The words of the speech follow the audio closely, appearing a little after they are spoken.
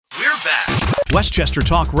Westchester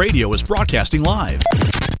Talk Radio is broadcasting live.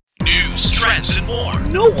 News, trends, and more.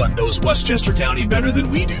 No one knows Westchester County better than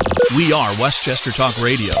we do. We are Westchester Talk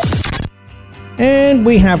Radio. And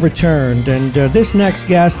we have returned, and this next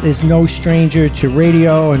guest is no stranger to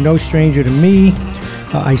radio and no stranger to me.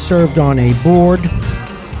 I served on a board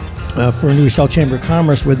for New Rochelle Chamber of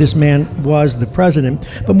Commerce where this man was the president,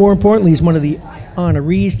 but more importantly, he's one of the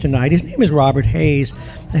honorees tonight. His name is Robert Hayes,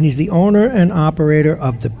 and he's the owner and operator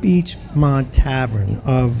of the Beachmont Tavern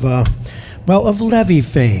of Levy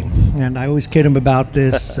fame. And I always kid him about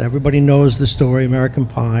this. Everybody knows the story, American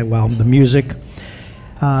Pie, the music.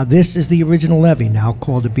 This is the original Levy, now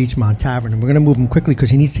called the Beachmont Tavern. And we're going to move him quickly because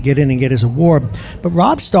he needs to get in and get his award. But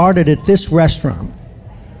Rob started at this restaurant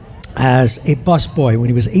as a busboy when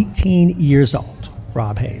he was 18 years old,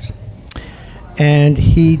 Rob Hayes. And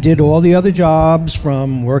he did all the other jobs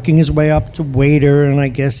from working his way up to waiter, and I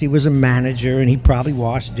guess he was a manager, and he probably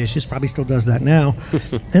washed dishes, probably still does that now.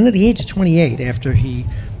 And at the age of 28, after he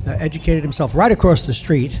educated himself right across the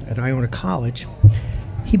street at Iona College,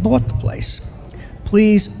 he bought the place.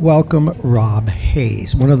 Please welcome Rob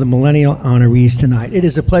Hayes, one of the millennial honorees tonight. It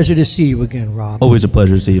is a pleasure to see you again, Rob. Always a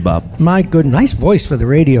pleasure to see you, Bob. My good, nice voice for the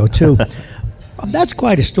radio, too. That's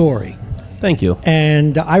quite a story. Thank you.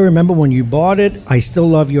 And I remember when you bought it. I still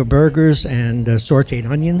love your burgers and sauteed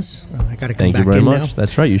onions. I got to come back in now. Thank you very much.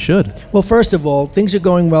 That's right, you should. Well, first of all, things are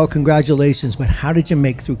going well. Congratulations. But how did you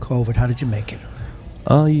make through COVID? How did you make it?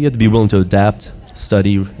 You have to be willing to adapt,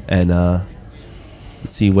 study, and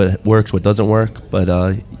see what works, what doesn't work. But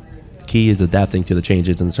the key is adapting to the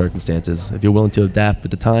changes and the circumstances. If you're willing to adapt with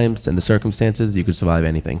the times and the circumstances, you can survive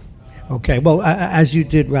anything. Okay, well, as you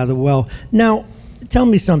did rather well. Now, tell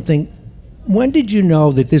me something. When did you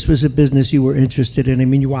know that this was a business you were interested in? I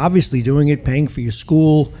mean, you were obviously doing it, paying for your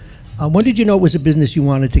school. When did you know it was a business you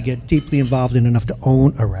wanted to get deeply involved in enough to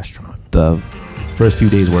own a restaurant? The first few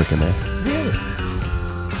days working there. Really?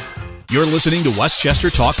 You're listening to Westchester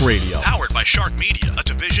Talk Radio, powered by Shark Media, a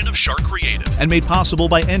division of Shark Creative, and made possible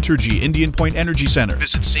by Entergy Indian Point Energy Center.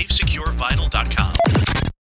 Visit safesecurevital.com.